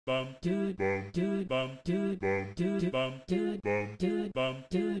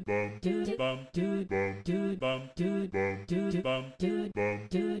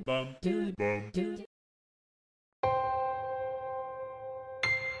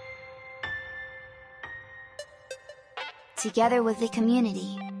Together with the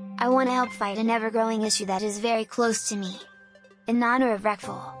community, I want to help fight an ever-growing issue that is very close to me. In honor of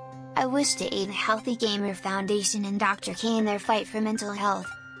Rekful, I wish to aid the Healthy Gamer Foundation and Dr. K in their fight for mental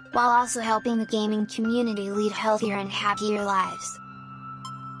health, while also helping the gaming community lead healthier and happier lives.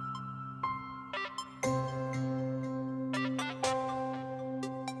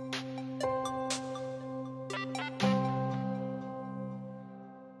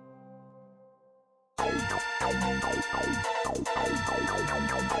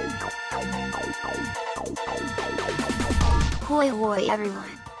 Hoi hoi everyone!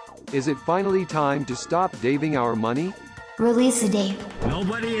 Is it finally time to stop daving our money? Release the Dave.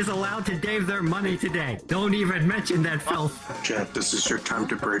 Nobody is allowed to Dave their money today. Don't even mention that filth. Chat, this is your time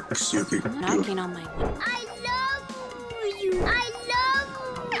to break this. You can do Knocking on my window. I love you. I love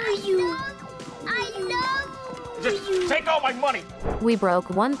you. I love you. Just take all my money. We broke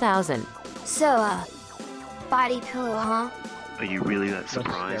 1,000. So, body pillow, huh? Are you really that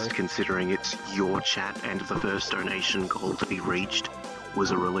surprised, considering it's your chat and the first donation goal to be reached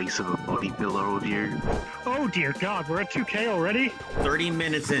was a release of a body pillow of you? Oh dear God, we're at 2K already? 30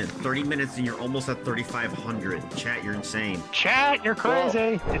 minutes in. 30 minutes and you're almost at 3,500. Chat, you're insane. Chat, you're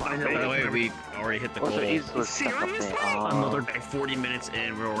crazy! By the way, we already hit the goal. Seriously? Another 40 minutes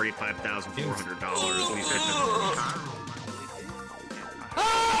in, we're already $5,400. We've hit the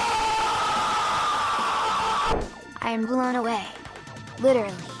I am blown away.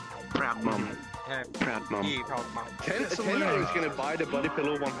 Literally. Proud mom. Proud mom. Kenaz is gonna buy the body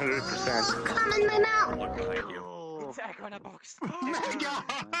pillow 100%. Come in my mouth. It's egg on a box.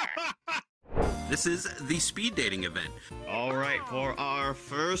 This is the speed dating event. Alright, for our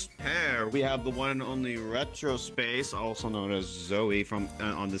first pair, we have the one and only Retro Space, also known as Zoe from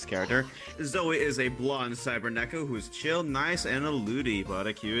on this character. Zoe is a blonde cyberneko who's chill, nice, and a looty, but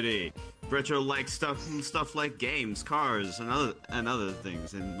a cutie. Retro likes stuff like games, cars, and other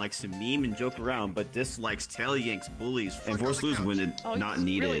things, and likes to meme and joke around, but dislikes tail yanks, bullies, and force loose when it's not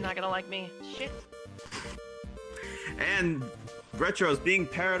needed. Really not gonna like me. Shit. And Retro is being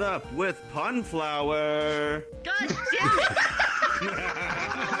paired up with Punflower. God damn it!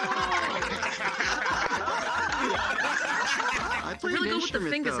 I really go with the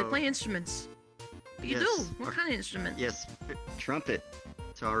fingers. They play instruments. You Yes. do? What kind of instrument? Yes, trumpet.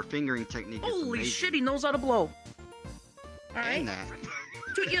 So our fingering technique is Holy amazing. shit, he knows how to blow. Alright. And that.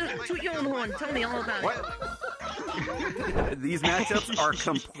 Toot your own horn. Tell me all about it. These matchups are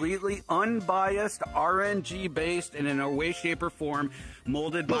completely unbiased, RNG based, and in no way, shape, or form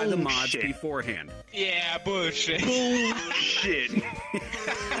molded by the mods beforehand. Yeah, bullshit. Bullshit.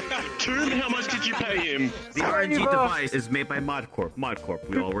 Term, how much did you pay him? The RNG device is made by ModCorp. ModCorp,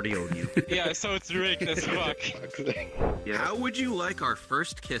 we already owe you. Yeah, so it's rigged as fuck. How would you like our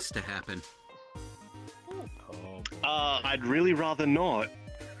first kiss to happen? I'd really rather not.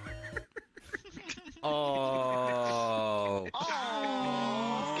 Oh.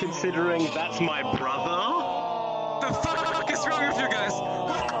 Considering that's my brother? The fuck is wrong with you guys?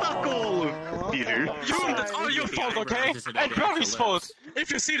 Fuck all of you. That's all your fault, okay? And Rory's fault.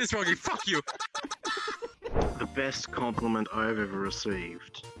 If you see this, Rory, fuck you. The best compliment I've ever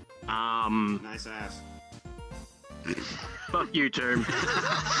received. Nice ass. Fuck you, Tomb.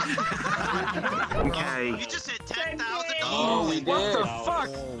 Okay. You just hit 10,000. Oh, we did. What the fuck?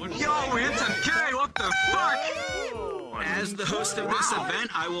 Yo, we hit 10K. What the fuck? As the host of this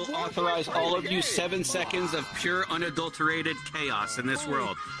event, I will authorize all of you 7 seconds of pure, unadulterated chaos in this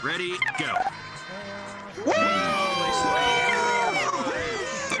world. Ready, go.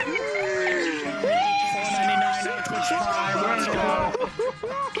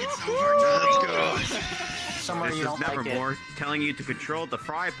 This is Nevermore telling you to control the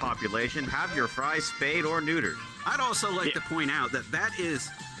fry population, have your fries spayed or neutered. I'd also like to point out that that is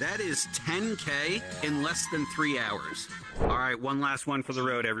 10K in less than 3 hours. All right, one last one for the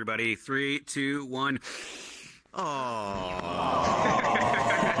road, everybody. 3, 2, 1. Oh.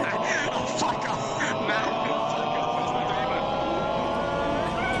 Fuck off. Man.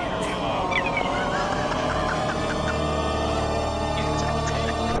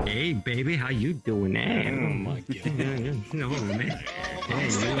 Hey, baby, how you doing, man? Oh my god. No, man.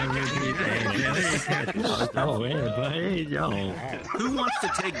 Who wants to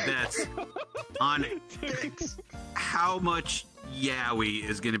take bets on how much yaoi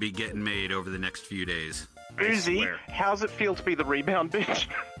is going to be getting made over the next few days? Uzi, how's it feel to be the rebound bitch?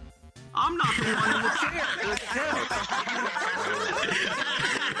 I'm not the one in the chair.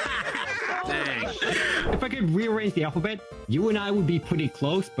 Dang. If I could rearrange the alphabet, you and I would be pretty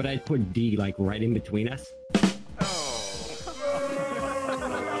close, but I'd put D like right in between us.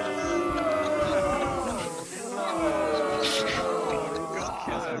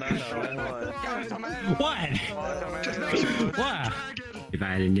 What? What? If I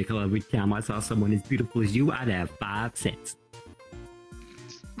had a nickel every time I saw someone as beautiful as you, I'd have 5 cents.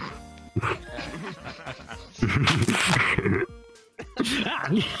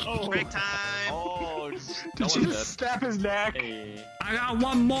 Break time! Oh, did you just snap his neck? Hey. I got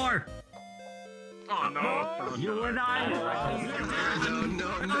one more! Oh no! You and I! No.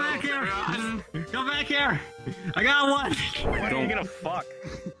 Come back here! Come back here! I got one! When are you gonna fuck?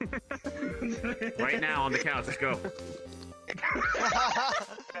 Right now on the couch, let's go.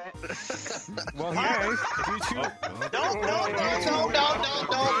 Well, hey, if you choose... No!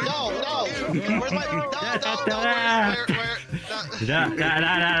 Where's my...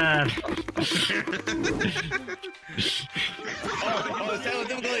 Oh, Taylor,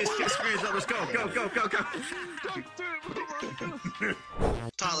 difficulty is 6 screens. Let's go.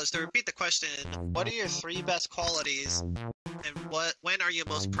 Totless, to repeat the question, what are your 3 best qualities, and when are you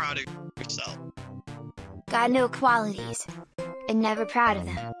most proud of yourself? Got no qualities. And never proud of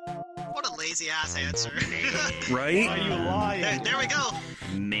them. What a lazy ass answer. Right? Why are you lying? There we go.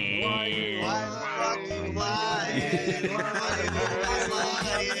 Man. Why you lying?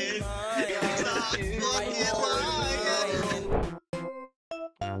 Stop fucking lying.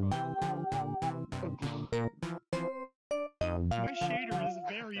 My shader is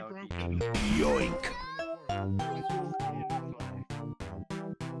very broken. Yoink.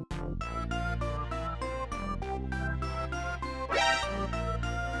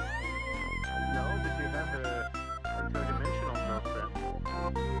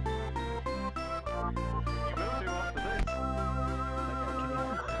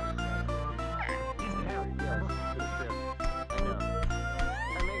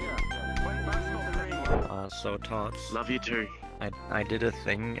 So Tots, love you too. I did a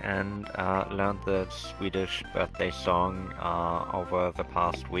thing and learned the Swedish birthday song over the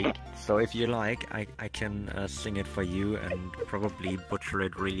past week. So if you like, I can sing it for you and probably butcher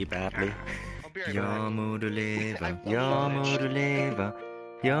it really badly. Ja må du leva, ja må du leva.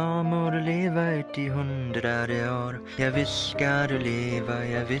 Ja må du leva ut I 100 år. Ja visst ska du leva,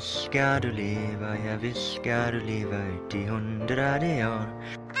 ja visst ska du leva. Ja visst ska du leva ut I 100 år.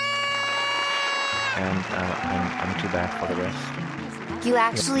 And I'm too bad for the rest. You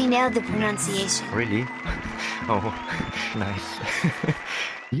actually nailed the pronunciation. Really? Oh, nice.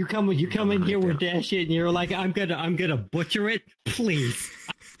 You come in here with that shit and you're like, I'm gonna butcher it? Please.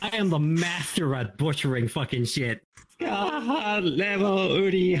 I am the master at butchering fucking shit. Level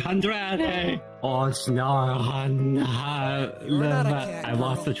Udi 100. I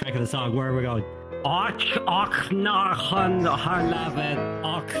lost the track of the song. Where are we going?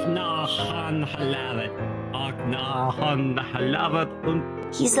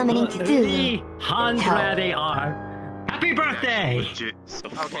 He's summoning Cthulhu. Happy birthday!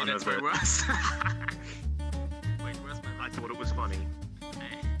 Okay, that's way worse. Wait, I thought it was funny.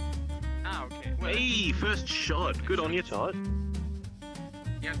 Ah, okay. Hey, first shot. Good on you, Todd.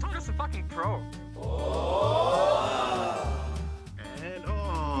 Yeah, Todd is a fucking pro. And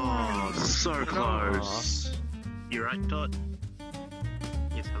oh, so close. You right, Todd?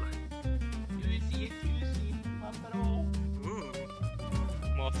 Yes, hello. Ooh.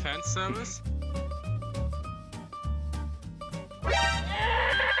 More fan service?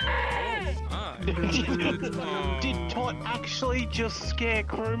 Did Todd actually just scare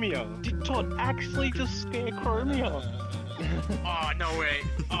Chromia? Did Todd actually just scare Chromia? Oh, no way.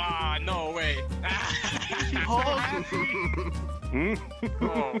 Oh, no way.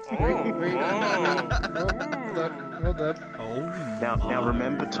 Now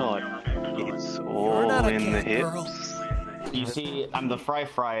remember, Todd, it's all in the hips. You see, I'm the fry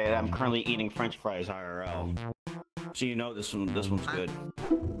and I'm currently eating French fries IRL. So you know this one's good.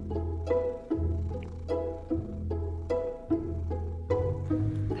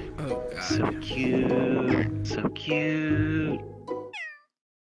 Oh god. So cute. So cute.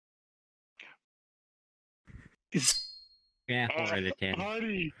 Yeah, 4 out of 10.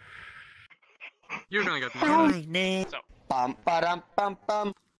 You're gonna get My name. Bum ba bum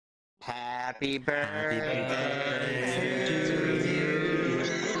bum. Happy birthday to you.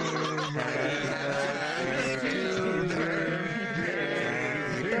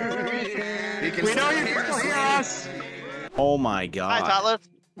 We know you can hear us. Oh my god. Hi, Totless.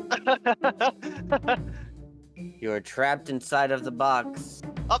 You are trapped inside of the box.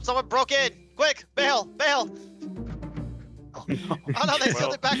 Oh, someone broke in! Quick, bail, bail! Oh no, they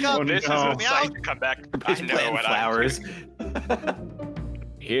sealed it back up. This is Let a me sight out. to come back. He's I know planting what flowers.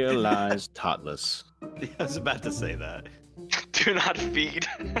 Here lies Totless. I was about to say that. Do not feed.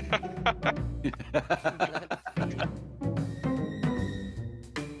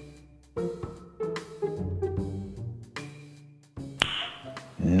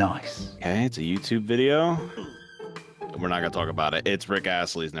 Nice. Okay, it's a YouTube video. We're not gonna talk about it. It's Rick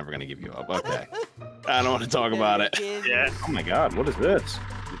Astley's never gonna give you up. Okay. I don't want to talk about it. Yeah. Oh my god, what is this?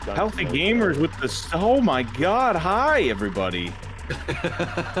 Healthy Gamers with this. Oh my god, hi everybody.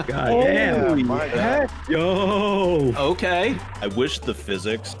 God damn. My heck. Yo. Okay. I wish the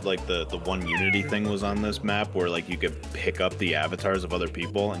physics, like the one Unity thing was on this map where like you could pick up the avatars of other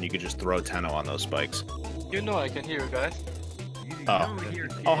people and you could just throw Tenno on those spikes. You know I can hear you guys. Oh.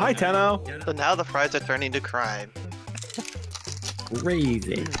 Oh, hi Tenno. So now the fries are turning to crime.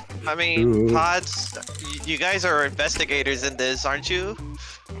 Crazy. I mean, Pods, you guys are investigators in this, aren't you?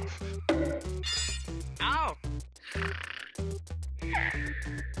 Ow!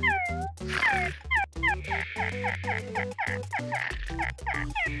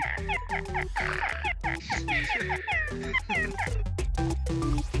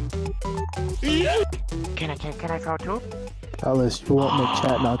 Can I go too? Alice, you won't make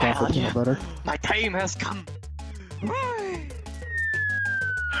chat knock off the peanut butter. My time has come.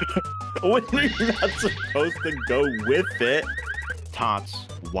 When you're not supposed to go with it. Tots,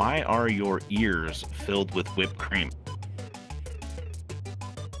 why are your ears filled with whipped cream?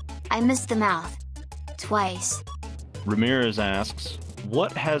 I missed the mouth. Twice. Ramirez asks,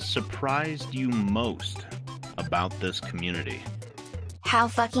 what has surprised you most about this community? How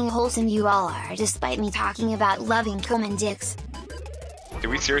fucking wholesome you all are, despite me talking about loving cum and dicks. Did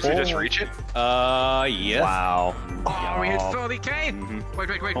we seriously just reach it? Yes. Wow. Oh, we hit 30K! Wait.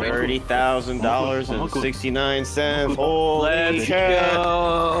 $30,000.69. Holy Let's cow.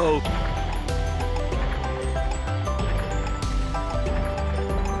 go.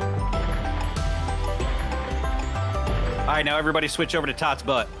 Alright, now everybody switch over to Tot's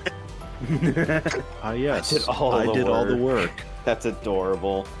butt. Yes. I did all the work. That's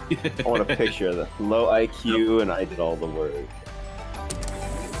adorable. I want a picture of the low IQ, and I did all the work.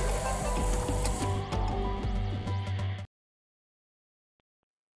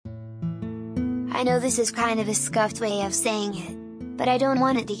 I know this is kind of a scuffed way of saying it, but I don't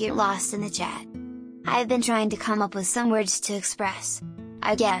want it to get lost in the chat. I've been trying to come up with some words to express,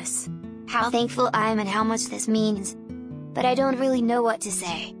 I guess, how thankful I am and how much this means, but I don't really know what to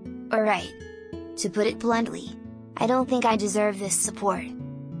say, or write. To put it bluntly, I don't think I deserve this support.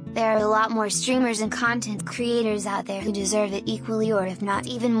 There are a lot more streamers and content creators out there who deserve it equally or if not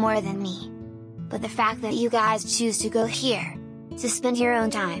even more than me. But the fact that you guys choose to go here, to spend your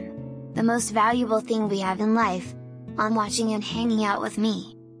own time, the most valuable thing we have in life, on watching and hanging out with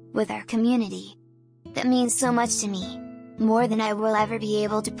me, with our community. That means so much to me, more than I will ever be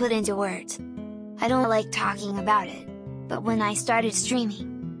able to put into words. I don't like talking about it, but when I started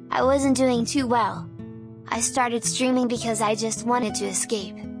streaming, I wasn't doing too well. I started streaming because I just wanted to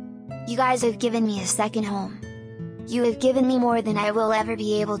escape. You guys have given me a second home. You have given me more than I will ever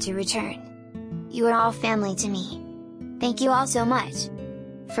be able to return. You are all family to me. Thank you all so much.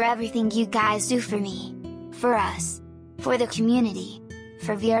 For everything you guys do for me, for us, for the community,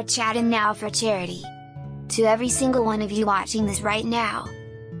 for VRChat and now for charity. To every single one of you watching this right now,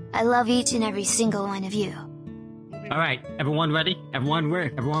 I love each and every single one of you. Alright, everyone ready? Everyone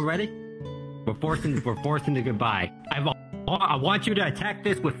ready? We're forcing the goodbye. I want you to attack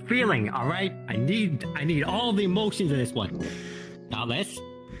this with feeling, alright? I need all the emotions in this one. Totless,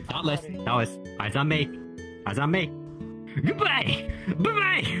 eyes on me. Goodbye!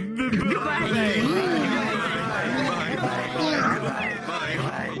 Bye-bye!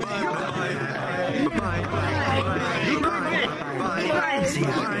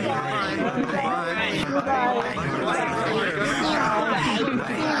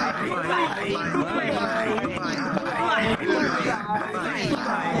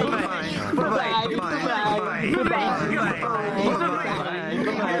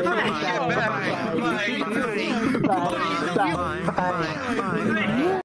 Bye.